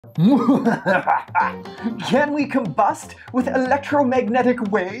Can we combust with electromagnetic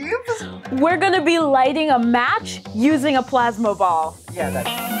waves? We're gonna be lighting a match using a plasma ball. Yeah, that's...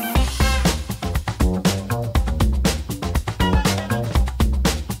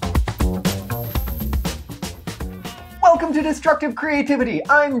 Welcome to Destructive Creativity.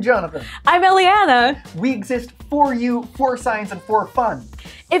 I'm Jonathan. I'm Eliana. We exist for you, for science, and for fun.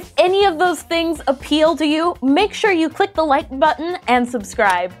 If any of those things appeal to you, make sure you click the like button and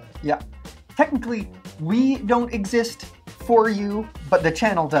subscribe. Yeah. Technically, we don't exist for you, but the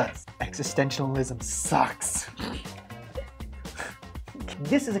channel does. Existentialism sucks.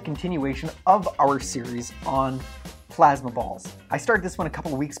 This is a continuation of our series on plasma balls. I started this one a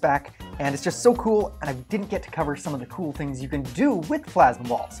couple of weeks back, and it's just so cool, and I didn't get to cover some of the cool things you can do with plasma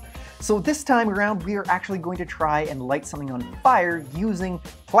balls. So this time around, we are actually going to try and light something on fire using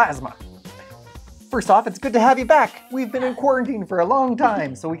plasma. First off, it's good to have you back. We've been in quarantine for a long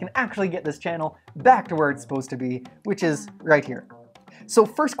time, so we can actually get this channel back to where it's supposed to be, which is right here. So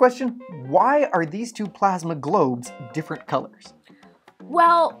first question, why are these two plasma globes different colors?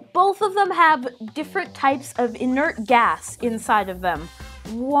 Well, both of them have different types of inert gas inside of them.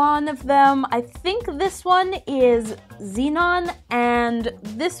 One of them, I think this one is xenon, and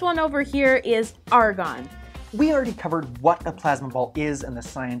this one over here is argon. We already covered what a plasma ball is and the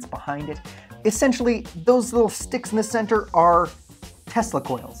science behind it. Essentially, those little sticks in the center are Tesla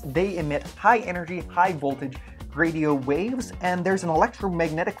coils. They emit high energy, high voltage radio waves, and there's an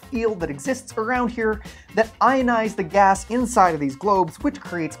electromagnetic field that exists around here that ionize the gas inside of these globes, which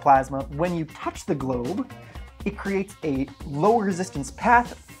creates plasma. When you touch the globe, it creates a low resistance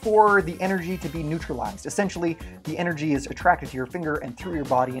path for the energy to be neutralized. Essentially, the energy is attracted to your finger and through your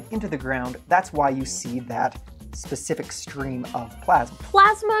body and into the ground. That's why you see that specific stream of plasma.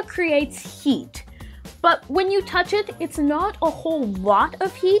 Plasma creates heat, but when you touch it, it's not a whole lot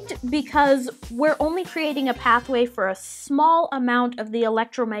of heat because we're only creating a pathway for a small amount of the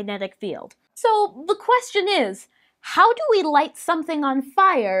electromagnetic field. So the question is, how do we light something on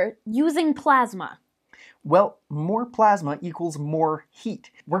fire using plasma? Well, more plasma equals more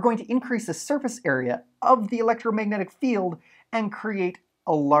heat. We're going to increase the surface area of the electromagnetic field and create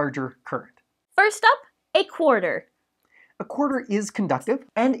a larger current. First up, a quarter. A quarter is conductive,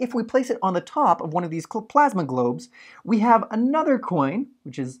 and if we place it on the top of one of these plasma globes, we have another coin,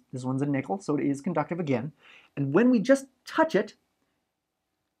 which is, this one's a nickel, so it is conductive again. And when we just touch it,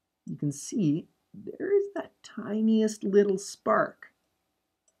 you can see there is that tiniest little spark.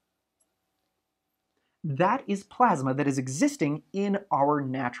 That is plasma that is existing in our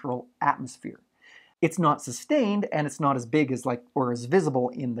natural atmosphere. It's not sustained, and it's not as big as or as visible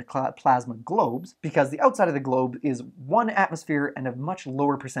in the plasma globes, because the outside of the globe is one atmosphere and a much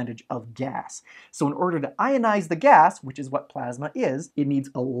lower percentage of gas. So in order to ionize the gas, which is what plasma is, it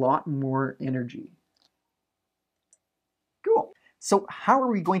needs a lot more energy. Cool. So how are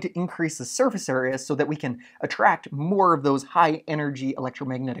we going to increase the surface area so that we can attract more of those high energy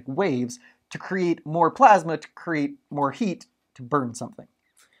electromagnetic waves to create more plasma, to create more heat, to burn something?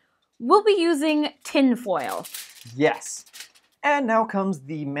 We'll be using tin foil. Yes. And now comes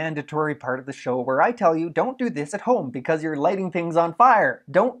the mandatory part of the show where I tell you, don't do this at home because you're lighting things on fire.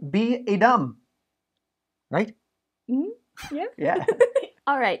 Don't be a dumb. Right? Mm-hmm. Yeah. Yeah.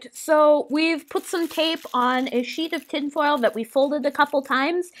 All right, so we've put some tape on a sheet of tinfoil that we folded a couple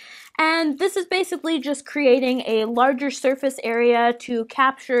times, and this is basically just creating a larger surface area to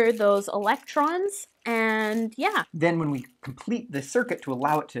capture those electrons, and yeah. Then when we complete the circuit to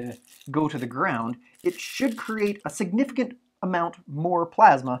allow it to go to the ground, it should create a significant amount more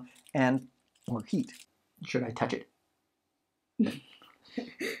plasma and more heat. Should I touch it?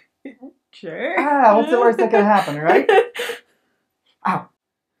 Sure. Ah, what's the worst that can happen, right? Ow.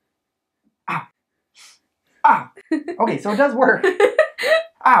 Ow. Ow. Okay, so it does work.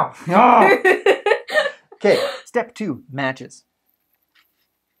 Ow. Oh. Okay, step 2, matches.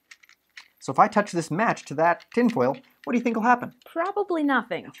 So if I touch this match to that tinfoil, what do you think will happen? Probably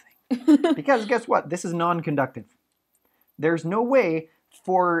nothing. Because guess what? This is non-conductive. There's no way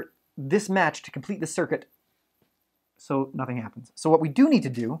for this match to complete the circuit, so nothing happens. So what we do need to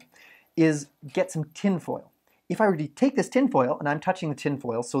do is get some tinfoil. If I were to take this tinfoil, and I'm touching the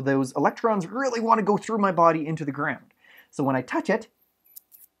tinfoil, so those electrons really want to go through my body into the ground. So when I touch it,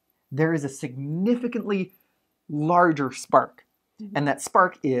 there is a significantly larger spark. And that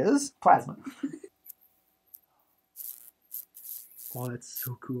spark is plasma. Oh, that's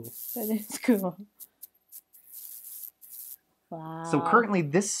so cool. That is cool. Wow. So currently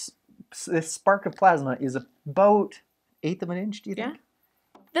this spark of plasma is about 1/8 of an inch, do you think?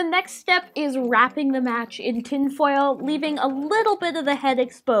 The next step is wrapping the match in tinfoil, leaving a little bit of the head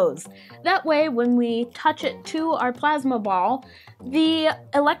exposed. That way, when we touch it to our plasma ball, the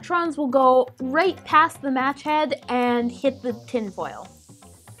electrons will go right past the match head and hit the tinfoil.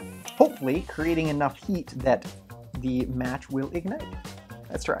 Hopefully, creating enough heat that the match will ignite.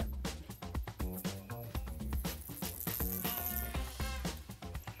 Let's try.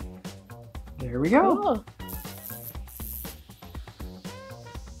 There we go. Cool.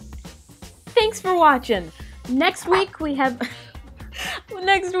 Thanks for watching. Next week we have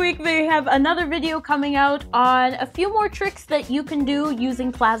another video coming out on a few more tricks that you can do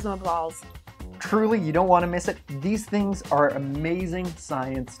using plasma balls. Truly, you don't want to miss it. These things are amazing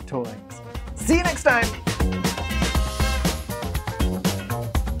science toys. See you next time!